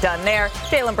 gets it done there.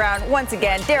 Jaylen Brown, once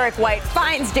again, Derek White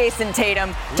finds Jason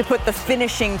Tatum to put the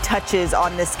finishing touches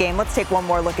on this game. Let's take one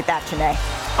more look at that, Janae.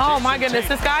 Oh, my goodness.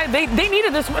 This guy, they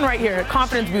needed this win right here.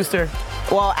 Confidence booster.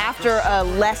 Well, after a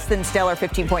less than stellar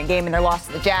 15-point game in their loss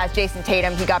to the Jazz, Jason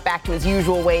Tatum, he got back to his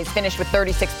usual ways, finished with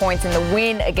 36 points in the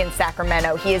win against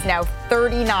Sacramento. He is now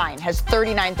 39, has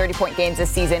 39 30-point games this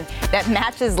season. That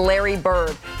matches Larry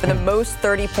Bird for the most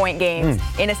 30-point games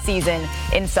in a season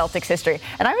in Celtics history.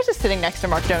 And I was just sitting next to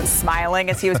Mark Jones smiling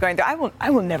as he was going through. I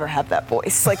will never have that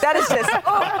voice. Like, that is just,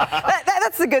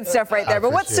 that's the good stuff right there.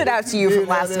 But what stood out to you from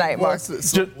last night, Mark?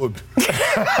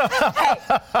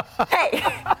 Hey.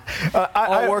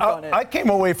 I'll work on it. I came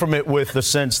away from it with the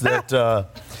sense that,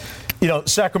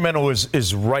 Sacramento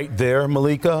is right there,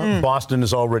 Malika. Boston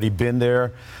has already been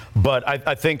there. But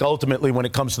I think ultimately when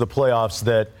it comes to the playoffs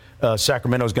that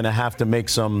Sacramento is going to have to make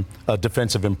some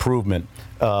defensive improvement.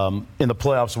 In the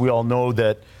playoffs, we all know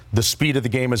that the speed of the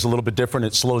game is a little bit different.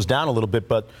 It slows down a little bit.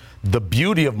 But the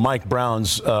beauty of Mike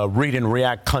Brown's read and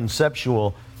react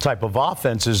conceptual type of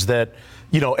offense is that,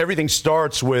 everything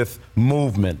starts with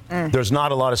movement. There's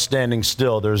not a lot of standing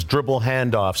still. There's dribble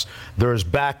handoffs. There's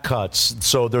back cuts.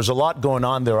 So there's a lot going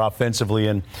on there offensively.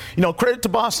 And, credit to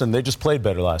Boston. They just played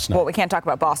better last night. Well, we can't talk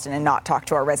about Boston and not talk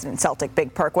to our resident Celtic,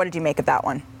 Big Perk. What did you make of that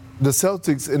one? The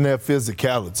Celtics in their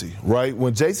physicality, right?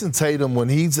 When Jason Tatum, when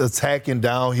he's attacking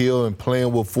downhill and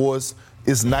playing with force,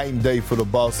 it's night and day for the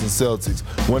Boston Celtics.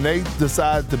 When they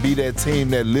decide to be that team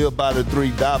that live by the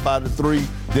three, die by the three,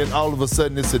 then all of a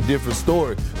sudden it's a different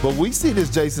story. But we see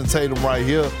this Jason Tatum right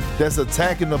here that's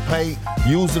attacking the paint,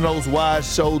 using those wide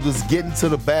shoulders, getting to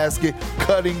the basket,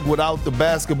 cutting without the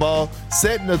basketball,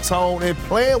 setting the tone, and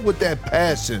playing with that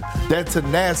passion, that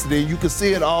tenacity. You can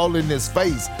see it all in his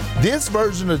face. This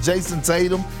version of Jason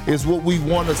Tatum is what we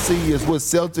want to see, is what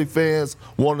Celtic fans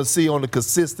want to see on a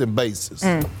consistent basis.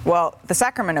 Well, the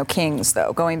Sacramento Kings,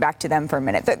 though, going back to them for a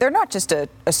minute, they're not just a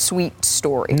sweet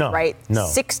story, right? No.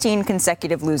 16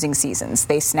 consecutive losing seasons.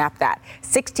 They snapped that.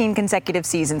 16 consecutive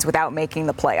seasons without making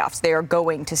the playoffs. They are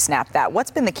going to snap that.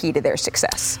 What's been the key to their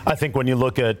success? I think when you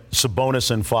look at Sabonis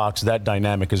and Fox, that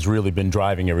dynamic has really been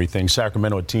driving everything.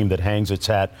 Sacramento, a team that hangs its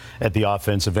hat at the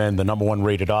offensive end, the number one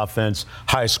rated offense,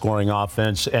 high-scoring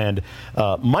offense. And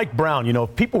Mike Brown,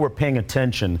 if people were paying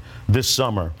attention this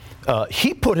summer,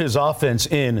 he put his offense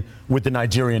in with the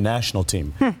Nigerian national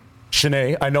team.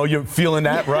 Shanae, I know you're feeling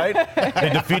that, right? They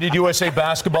defeated USA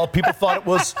Basketball. People thought it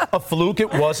was a fluke.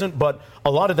 It wasn't. But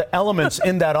a lot of the elements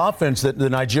in that offense that the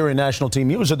Nigerian national team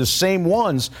used are the same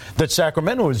ones that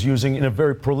Sacramento is using in a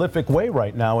very prolific way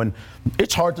right now. And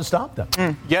it's hard to stop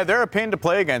them. Yeah, they're a pain to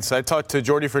play against. I talked to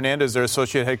Jordy Fernandez, their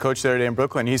associate head coach there today in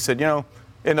Brooklyn. He said,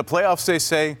 in the playoffs, they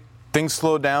say things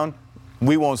slow down.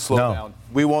 We won't slow down.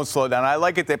 We won't slow down. I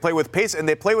like it. They play with pace, and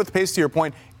they play with pace, to your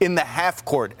point, in the half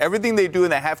court. Everything they do in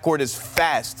the half court is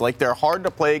fast. Like, they're hard to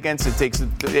play against.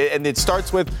 And it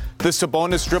starts with the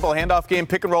Sabonis dribble handoff game,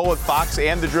 pick and roll with Fox,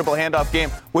 and the dribble handoff game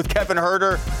with Kevin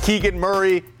Huerter, Keegan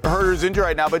Murray. Huerter's injured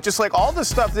right now, but just like all the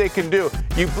stuff they can do.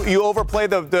 You overplay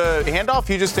the handoff,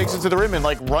 he just takes it to the rim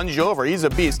and runs you over. He's a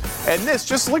beast. And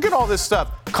just look at all this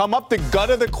stuff. Come up the gut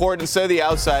of the court instead of the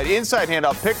outside. Inside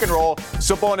handoff, pick and roll.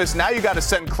 Sabonis, now you got to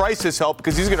send crisis help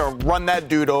because he's going to run that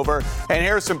dude over. And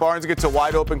Harrison Barnes gets a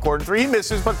wide open corner three. He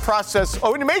misses, but process.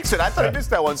 Oh, and he makes it. I thought he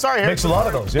missed that one. Sorry, Harrison. Makes a lot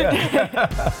of those,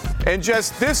 yeah. And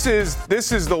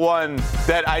this is the one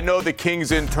that I know the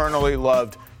Kings internally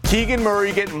loved. Keegan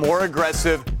Murray getting more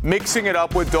aggressive, mixing it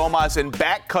up with Domas and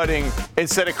back cutting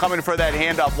instead of coming for that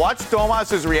handoff. Watch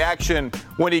Domas' reaction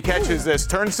when he catches this.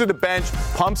 Turns to the bench,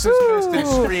 pumps his fist and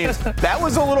screams. That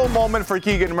was a little moment for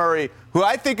Keegan Murray, who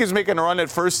I think is making a run at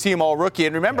first team all-rookie.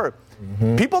 And remember,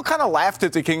 people kind of laughed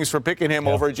at the Kings for picking him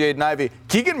over Jaden Ivey.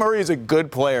 Keegan Murray is a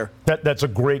good player. That's a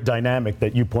great dynamic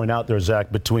that you point out there,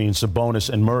 Zach, between Sabonis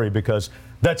and Murray, because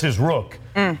that's his rook.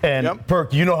 And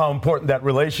Perk, you know how important that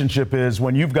relationship is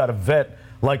when you've got a vet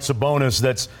like Sabonis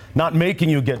that's not making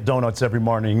you get donuts every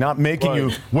morning, not making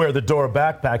you wear the Dora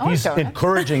backpack. He's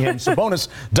encouraging him. Sabonis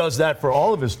does that for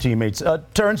all of his teammates.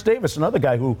 Terrence Davis, another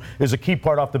guy who is a key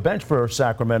part off the bench for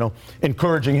Sacramento,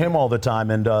 encouraging him all the time.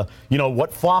 And,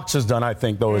 what Fox has done, I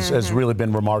think, though, has really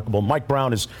been remarkable. Mike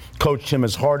Brown has coached him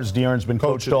as hard as De'Aaron's been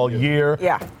coached all year.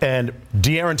 And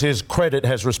De'Aaron, to his credit,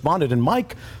 has responded. And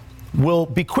Mike will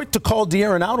be quick to call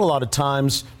De'Aaron out a lot of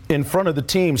times in front of the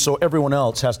team, so everyone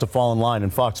else has to fall in line,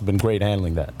 and Fox has been great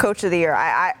handling that. Coach of the year,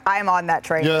 I'm on that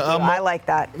train. I like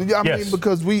that. I mean,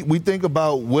 because we think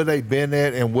about where they've been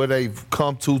at and where they've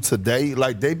come to today.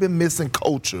 Like, they've been missing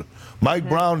culture. Mike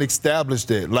Brown established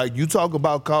that. Like, you talk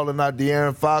about calling out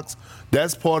De'Aaron Fox,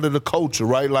 that's part of the culture,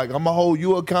 right? Like, I'm going to hold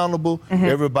you accountable.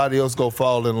 Everybody else go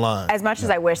fall in line. As much as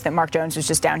I wish that Mark Jones was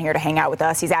just down here to hang out with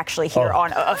us, he's actually here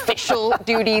on official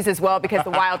duties as well, because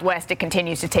the Wild West, it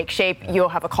continues to take shape. You'll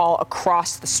have a call call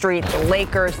across the street. The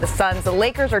Lakers, the Suns. The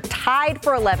Lakers are tied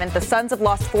for 11th. The Suns have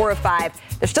lost 4 of 5.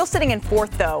 They're still sitting in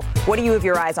 4th, though. What do you have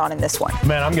your eyes on in this one?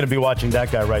 Man, I'm going to be watching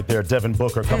that guy right there, Devin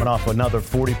Booker, coming off another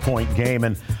 40-point game.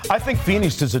 And I think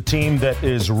Phoenix is a team that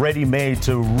is ready-made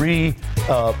to re-enter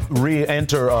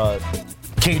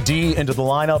KD into the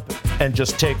lineup and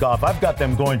just take off. I've got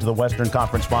them going to the Western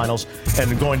Conference Finals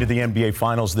and going to the NBA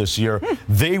Finals this year.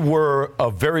 They were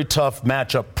a very tough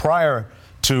matchup prior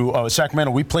to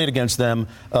Sacramento. We played against them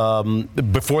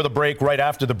before the break, right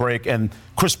after the break, and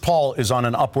Chris Paul is on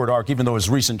an upward arc, even though his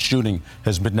recent shooting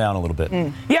has been down a little bit.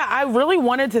 Yeah, I really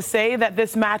wanted to say that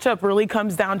this matchup really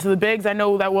comes down to the bigs. I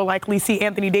know that we'll likely see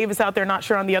Anthony Davis out there, not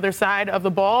sure on the other side of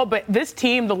the ball, but this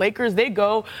team, the Lakers, they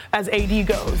go as AD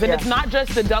goes. And it's not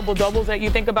just the double-doubles that you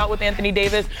think about with Anthony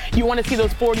Davis. You want to see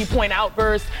those 40-point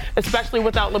outbursts, especially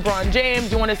without LeBron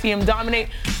James. You want to see him dominate.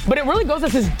 But it really goes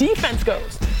as his defense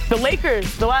goes. The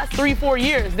Lakers, the last 3-4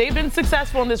 years, they've been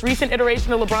successful in this recent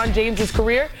iteration of LeBron James'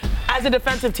 career as a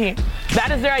defensive team. That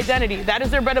is their identity. That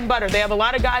is their bread and butter. They have a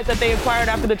lot of guys that they acquired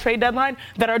after the trade deadline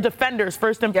that are defenders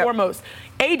first and foremost.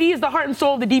 AD is the heart and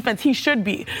soul of the defense. He should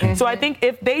be. So I think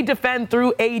if they defend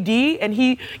through AD and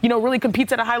he, really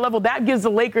competes at a high level, that gives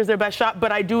the Lakers their best shot.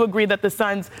 But I do agree that the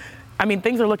Suns,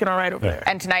 things are looking all right over there.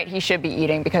 And tonight he should be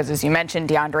eating because, as you mentioned,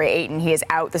 DeAndre Ayton, he is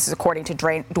out. This is according to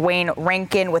Dwayne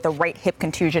Rankin with a right hip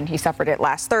contusion. He suffered it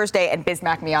last Thursday, and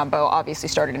Bismack Biyombo obviously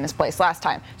started in his place last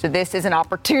time. So this is an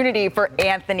opportunity for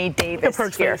Anthony Davis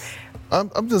here.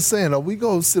 I'm just saying, are we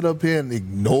going to sit up here and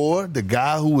ignore the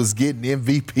guy who was getting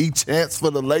MVP chance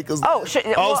for the Lakers?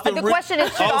 The question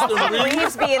is, should Austin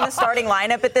Reeves be in the starting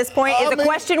lineup at this point? Is a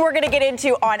question we're going to get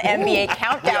into on NBA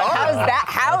Countdown.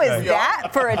 How is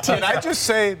that for a team? Can I just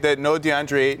say that no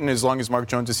DeAndre Ayton, as long as Mark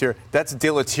Jones is here, that's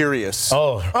deleterious.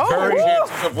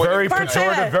 Very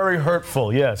pejorative, very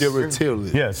hurtful, yes.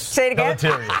 Deleterious. Yes. Say it again.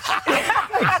 Deleterious.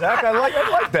 Exactly. I like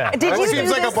that. It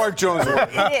seems like a Mark Jones word.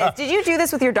 It is. Did you do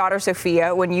this with your daughter,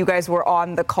 Sophia, when you guys were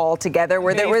on the call together?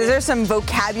 Was there some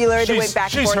vocabulary that went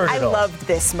back and forth? I loved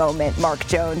this moment, Mark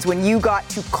Jones, when you got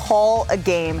to call a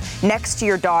game next to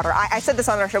your daughter. I said this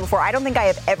on our show before. I don't think I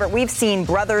have ever. We've seen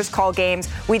brothers call games.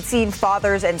 We've seen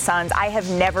fathers and sons. I have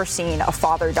never seen a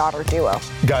father-daughter duo.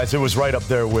 Guys, it was right up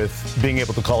there with being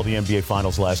able to call the NBA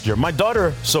Finals last year. My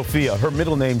daughter, Sophia, her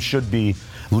middle name should be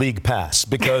League Pass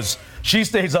because she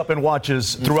stays up and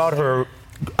watches throughout her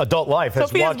adult life.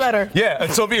 Sophia's better. Yeah,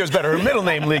 Sophia's better. Her middle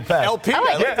name, League Pass. LP.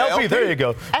 LP, there you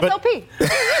go. SLP.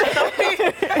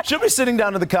 She'll be sitting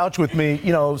down in the couch with me,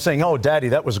 saying, "Oh, Daddy,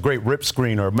 that was a great rip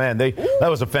screen," or "Man, that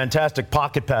was a fantastic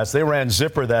pocket pass. They ran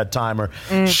zipper that time," or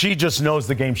she just knows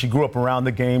the game. She grew up around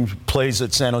the game, plays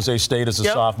at San Jose State as a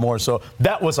sophomore, so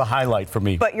that was a highlight for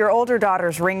me. But your older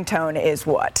daughter's ringtone is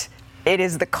what? It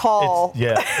is the call.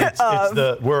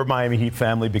 We're a Miami Heat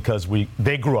family because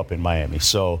they grew up in Miami.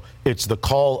 So it's the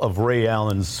call of Ray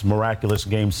Allen's miraculous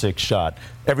Game 6 shot.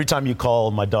 Every time you call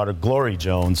my daughter Glory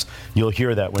Jones, you'll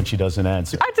hear that when she doesn't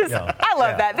answer. I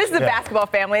love that. This is a basketball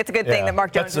family. It's a good thing that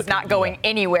Mark Jones is not going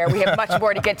anywhere. We have much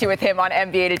more to get to with him on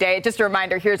NBA Today. Just a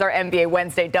reminder, here's our NBA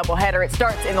Wednesday doubleheader. It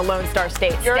starts in the Lone Star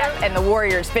State. Steph and the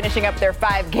Warriors finishing up their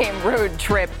 5-game road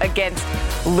trip against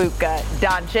Luka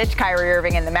Doncic, Kyrie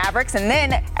Irving, and the Mavericks. And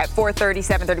then at 4:30,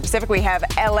 7:30 Pacific, we have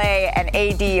LA and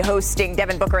AD hosting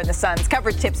Devin Booker and the Suns.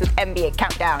 Coverage tips with NBA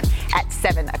Countdown at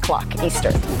 7 o'clock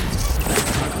Eastern.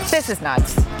 This is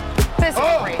nuts. This is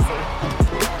crazy.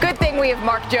 Good thing we have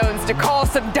Mark Jones to call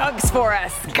some dunks for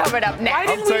us coming up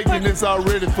next. I'm taking this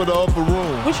already for the upper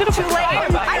room. We should have Too late. I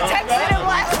texted him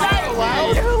last night.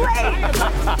 Too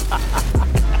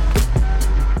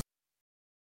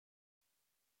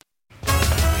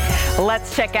late.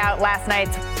 Let's check out last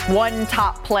night's One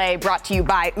Top Play brought to you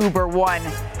by Uber One.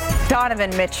 Donovan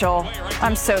Mitchell,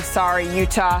 I'm so sorry,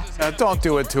 Utah. Don't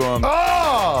do it to him.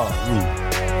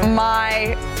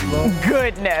 My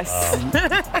goodness.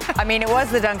 It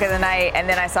was the dunk of the night, and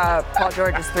then I saw Paul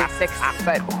George's 360,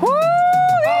 but whoo!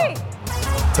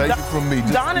 Take it from me.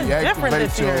 Don is different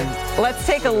this year. Let's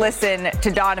take a listen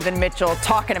to Donovan Mitchell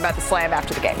talking about the slam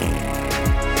after the game.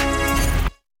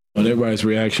 Everybody's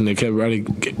reaction, they kept right in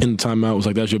the timeout, was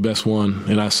like, that's your best one.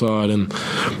 And I saw it, and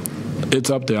it's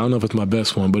up there. I don't know if it's my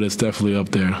best one, but it's definitely up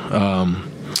there. I'll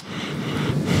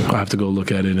have to go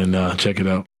look at it and check it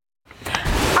out.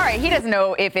 All right, he doesn't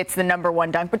know if it's the number one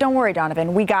dunk, but don't worry,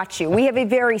 Donovan, we got you. We have a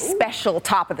very special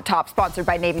Top of the Top sponsored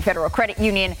by Navy Federal Credit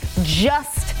Union,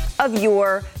 just of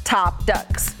your top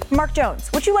dunks. Mark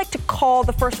Jones, would you like to call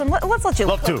the first one? Let's let you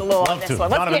look a little on this one.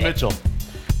 Donovan Mitchell.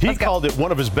 He called it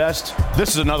one of his best. This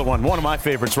is another one of my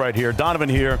favorites right here. Donovan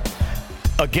here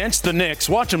against the Knicks.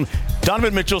 Watch him.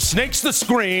 Donovan Mitchell snakes the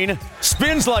screen,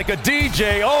 spins like a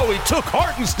DJ. Oh, he took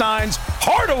Hartenstein's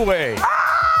heart away.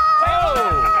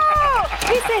 Oh!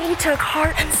 He said he took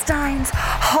Hartenstein's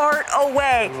heart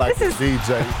away. Like this is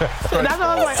DJ. that's what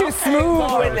I was like, too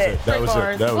smooth with it. That was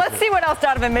it. Let's see what else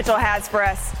Donovan Mitchell has for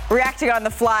us. Reacting on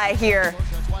the fly here.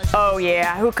 Oh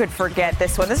yeah, who could forget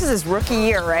this one? This is his rookie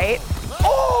year, right?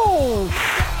 Oh!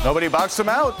 Nobody boxed him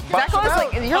out. That goes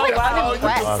like you're like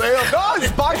No,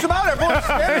 just box him out. Everyone's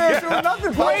standing there doing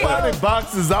nothing. Nobody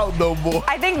boxes out no more.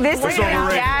 I think this is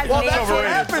Jazz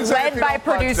Nation, led by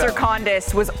producer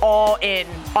Condis, was all in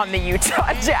on the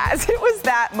Utah Jazz. It was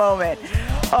that moment.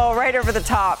 Oh, right over the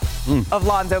top of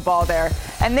Lonzo Ball there.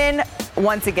 And then,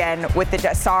 once again, with the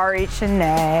sorry,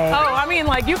 Chennai. Oh, I mean,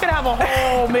 like, you could have a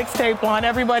whole mixtape on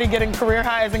everybody getting career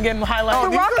highs and getting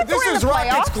highlights. This is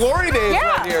Rockets glory days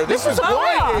right here. This is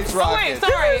glory days, Rockets.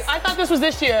 Wait, sorry. I thought this was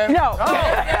this year. No.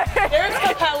 There's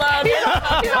Capella. He's not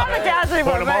on the Jazz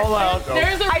anymore. Put them all out.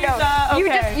 There's a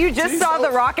Okay. You just saw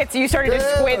the Rockets. You started to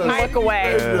squint and look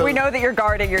away. Yeah. We know that you're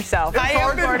guarding yourself.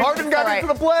 Harden got into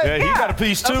the play. Yeah, he got a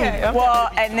piece too. Okay. Well,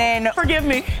 and then Forgive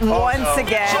me. once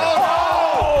again.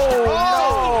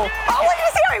 Oh, look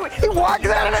at see how he walks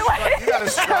out of the way. You got to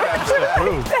scrap.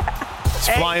 It's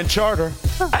flying charter.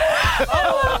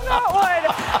 Oh, not one.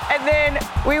 And then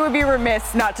we would be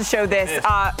remiss not to show this.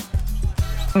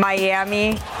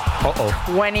 Miami,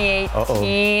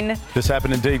 2018. This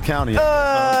happened in Dade County.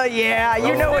 Yeah,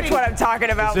 you know which one I'm talking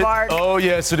about, Mark. Oh,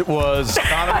 yes, it was.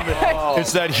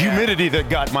 It's that humidity that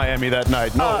got Miami that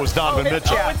night. No, it was Donovan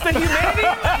Mitchell. Oh, it's the humidity?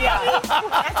 Yeah.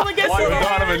 That's what gets you there.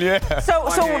 Donovan, yeah. So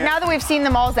now that we've seen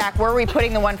them all, Zach, where are we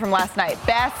putting the one from last night?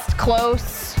 Best,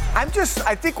 close? I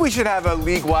think we should have a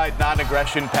league-wide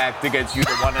non-aggression pact against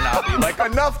Yuta Watanabe. Like,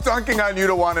 enough dunking on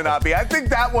Yuta Watanabe. I think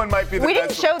that one might be the best. We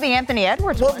didn't show the Anthony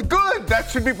Edwards one. Well, good. That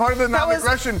should be part of the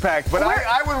non-aggression pact. But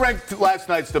I would rank last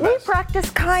night's the best. We practice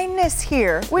kindness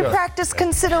here. We practice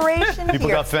consideration People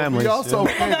here. got families. We also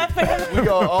we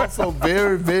are also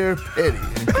very, very petty.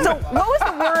 So what was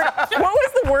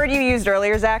the word you used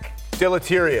earlier, Zach?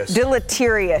 Deleterious.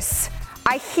 Deleterious.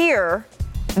 I hear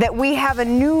that we have a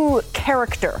new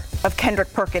character of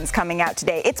Kendrick Perkins coming out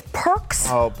today. It's Perk's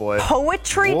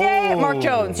Poetry Day. Mark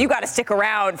Jones, you got to stick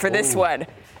around for this one.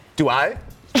 Do I?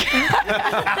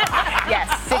 Yes,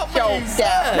 sit your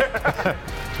down.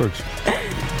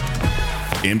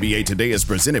 NBA Today is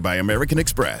presented by American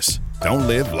Express. Don't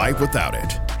live life without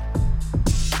it.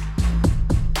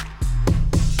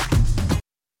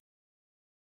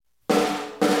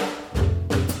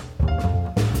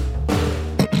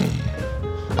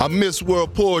 I missed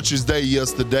World Poetry Day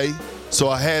yesterday, so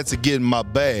I had to get in my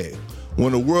bag.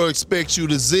 When the world expects you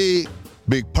to zig,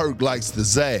 Big Perk likes to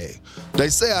zag. They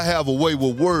say I have a way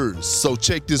with words, so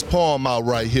check this poem out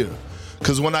right here.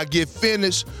 Cause when I get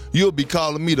finished, you'll be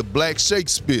calling me the Black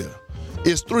Shakespeare.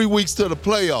 It's 3 weeks to the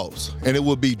playoffs, and it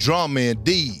will be drama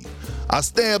indeed. I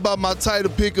stand by my title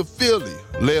pick of Philly,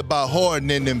 led by Harden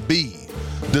and Embiid.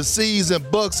 The C's and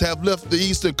Bucks have left the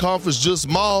Eastern Conference just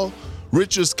small.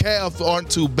 Richards' Cavs aren't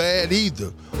too bad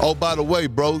either. Oh, by the way,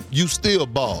 bro, you still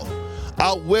ball.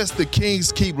 Out west, the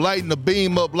Kings keep lighting the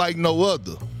beam up like no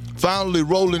other. Finally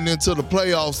rolling into the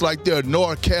playoffs like they're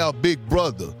NorCal big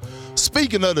brother.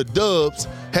 Speaking of the Dubs,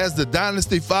 has the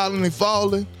dynasty finally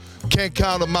fallen? Can't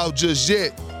count them out just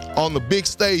yet. On the big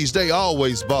stage, they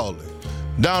always ballin'.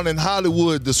 Down in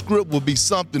Hollywood, the script will be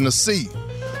something to see.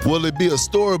 Will it be a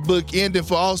storybook ending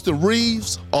for Austin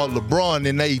Reeves or LeBron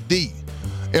and AD?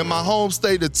 In my home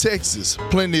state of Texas,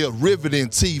 plenty of riveting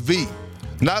TV.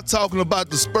 Not talking about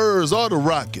the Spurs or the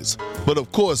Rockets, but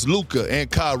of course Luka and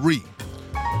Kyrie.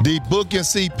 D-Book and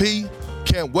CP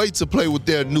can't wait to play with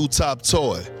their new top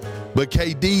toy. But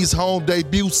KD's home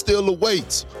debut still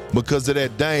awaits because of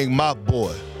that dang mop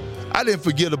boy. I didn't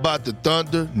forget about the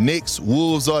Thunder, Knicks,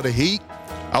 Wolves, or the Heat.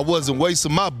 I wasn't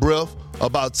wasting my breath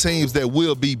about teams that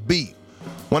will be beat.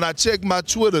 When I check my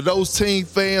Twitter, those team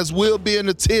fans will be in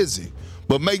a tizzy.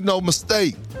 But make no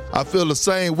mistake, I feel the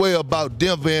same way about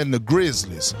Denver and the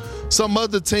Grizzlies. Some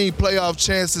other team playoff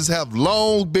chances have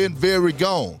long been very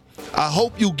gone. I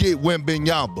hope you get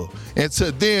Wembanyama.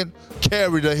 Until then,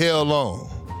 carry the hell on.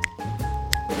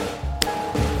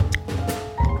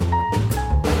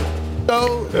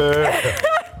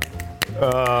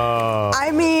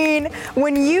 I mean,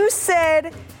 when you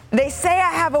said, they say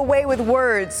I have a way with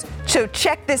words, so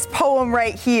check this poem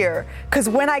right here, because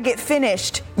when I get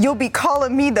finished, you'll be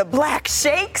calling me the Black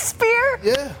Shakespeare?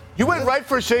 Yeah. You went right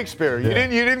for Shakespeare. You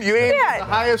didn't, you aimed at the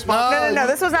highest No,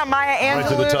 this was not Maya Angelou. Right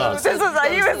to the top. This was,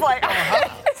 he was like.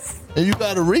 And you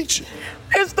got to reach it.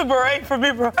 It's the beret for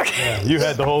me, bro. Yeah, you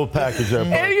had the whole package there,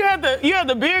 bro. And you had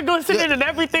the beard glistening and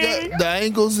everything. The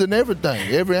angles and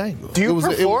everything, every angle. Do you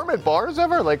perform at bars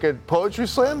ever, like at Poetry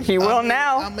Slam? He will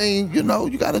now. I mean,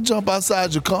 you got to jump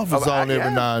outside your comfort zone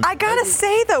every now and then. I gotta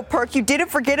say though, Perk, you didn't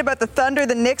forget about the Thunder,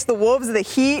 the Knicks, the Wolves, the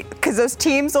Heat, because those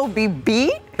teams will be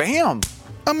beat. Bam.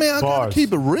 I mean, I gotta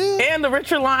keep it real. And the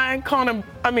Richard line, calling him.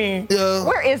 I mean,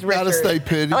 where is Richard? Gotta stay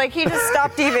petty. Like he just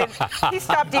stopped even. He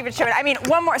stopped even showing. I mean,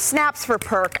 one more snaps for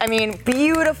Perk. I mean,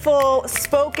 beautiful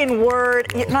spoken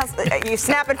word. You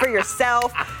snapping for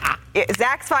yourself.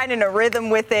 Zach's finding a rhythm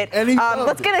with it.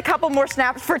 Let's get a couple more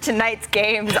snaps for tonight's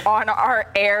games on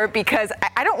our air because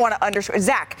I don't want to underscore.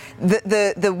 Zach,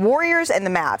 the Warriors and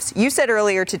the Mavs. You said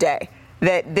earlier today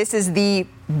that this is the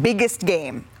biggest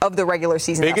game of the regular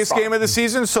season. Biggest game of the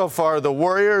season so far. The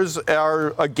Warriors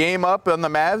are a game up on the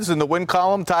Mavs in the win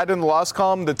column, tied in the loss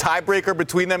column. The tiebreaker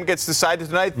between them gets decided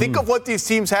tonight. Think of what these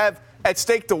teams have at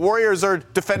stake. The Warriors are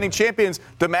defending champions.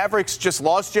 The Mavericks just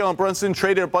lost Jalen Brunson,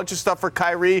 traded a bunch of stuff for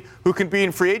Kyrie, who can be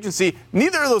in free agency.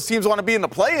 Neither of those teams want to be in the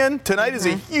play-in. Tonight is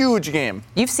a huge game.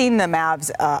 You've seen the Mavs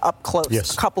up close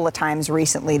a couple of times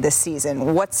recently this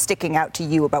season. What's sticking out to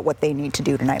you about what they need to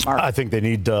do tonight, Mark? I think they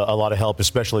need a lot of help,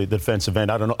 especially at the defensive end.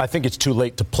 I don't know. I think it's too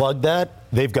late to plug that.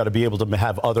 They've got to be able to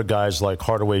have other guys like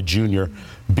Hardaway Jr.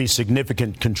 be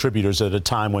significant contributors at a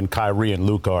time when Kyrie and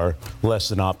Luka are less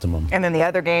than optimum. And then the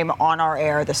other game on our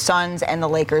air, the Suns and the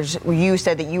Lakers. You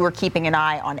said that you were keeping an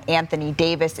eye on Anthony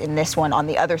Davis in this one. On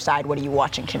the other side, what are you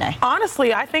watching tonight?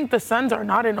 Honestly, I think the Suns are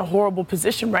not in a horrible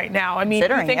position right now. I mean, if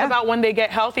you think about when they get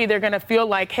healthy, they're going to feel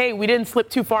like, hey, we didn't slip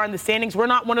too far in the standings. We're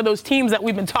not one of those teams that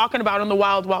we've been talking about in the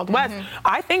Wild, Wild West.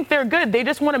 I think they're good. They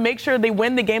just want to make sure they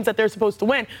win the games that they're supposed to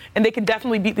win, and they can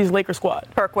definitely beat these Lakers squad.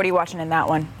 Perk, what are you watching in that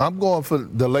one? I'm going for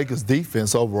the Lakers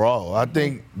defense overall. I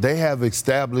think they have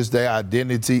established their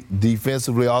identity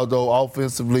defensively, although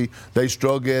offensively they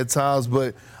struggle at times.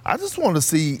 But I just want to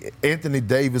see Anthony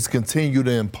Davis continue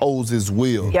to impose his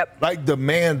will. Like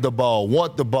demand the ball,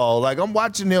 want the ball. Like I'm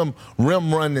watching him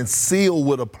rim run and seal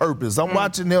with a purpose. I'm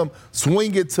watching him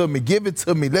swing it to me, give it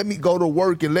to me, let me go to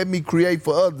work and let me create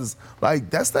for others. Like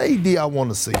that's the AD I want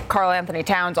to see. Karl Anthony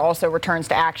Towns also returns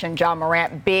to action. John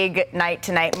Morant, big night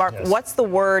tonight. Mark, what's the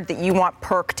word that you want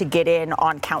Perk to get in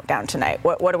on Countdown tonight?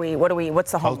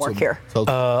 What's the homework here?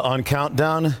 On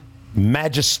Countdown,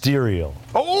 magisterial.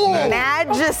 Oh,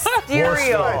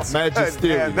 magisterial.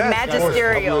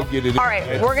 Magisterial. All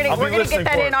right, we're gonna get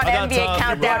that in on NBA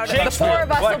Countdown. The four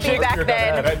of us will be back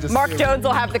then. Mark Jones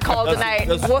will have the call tonight.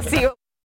 We'll see you.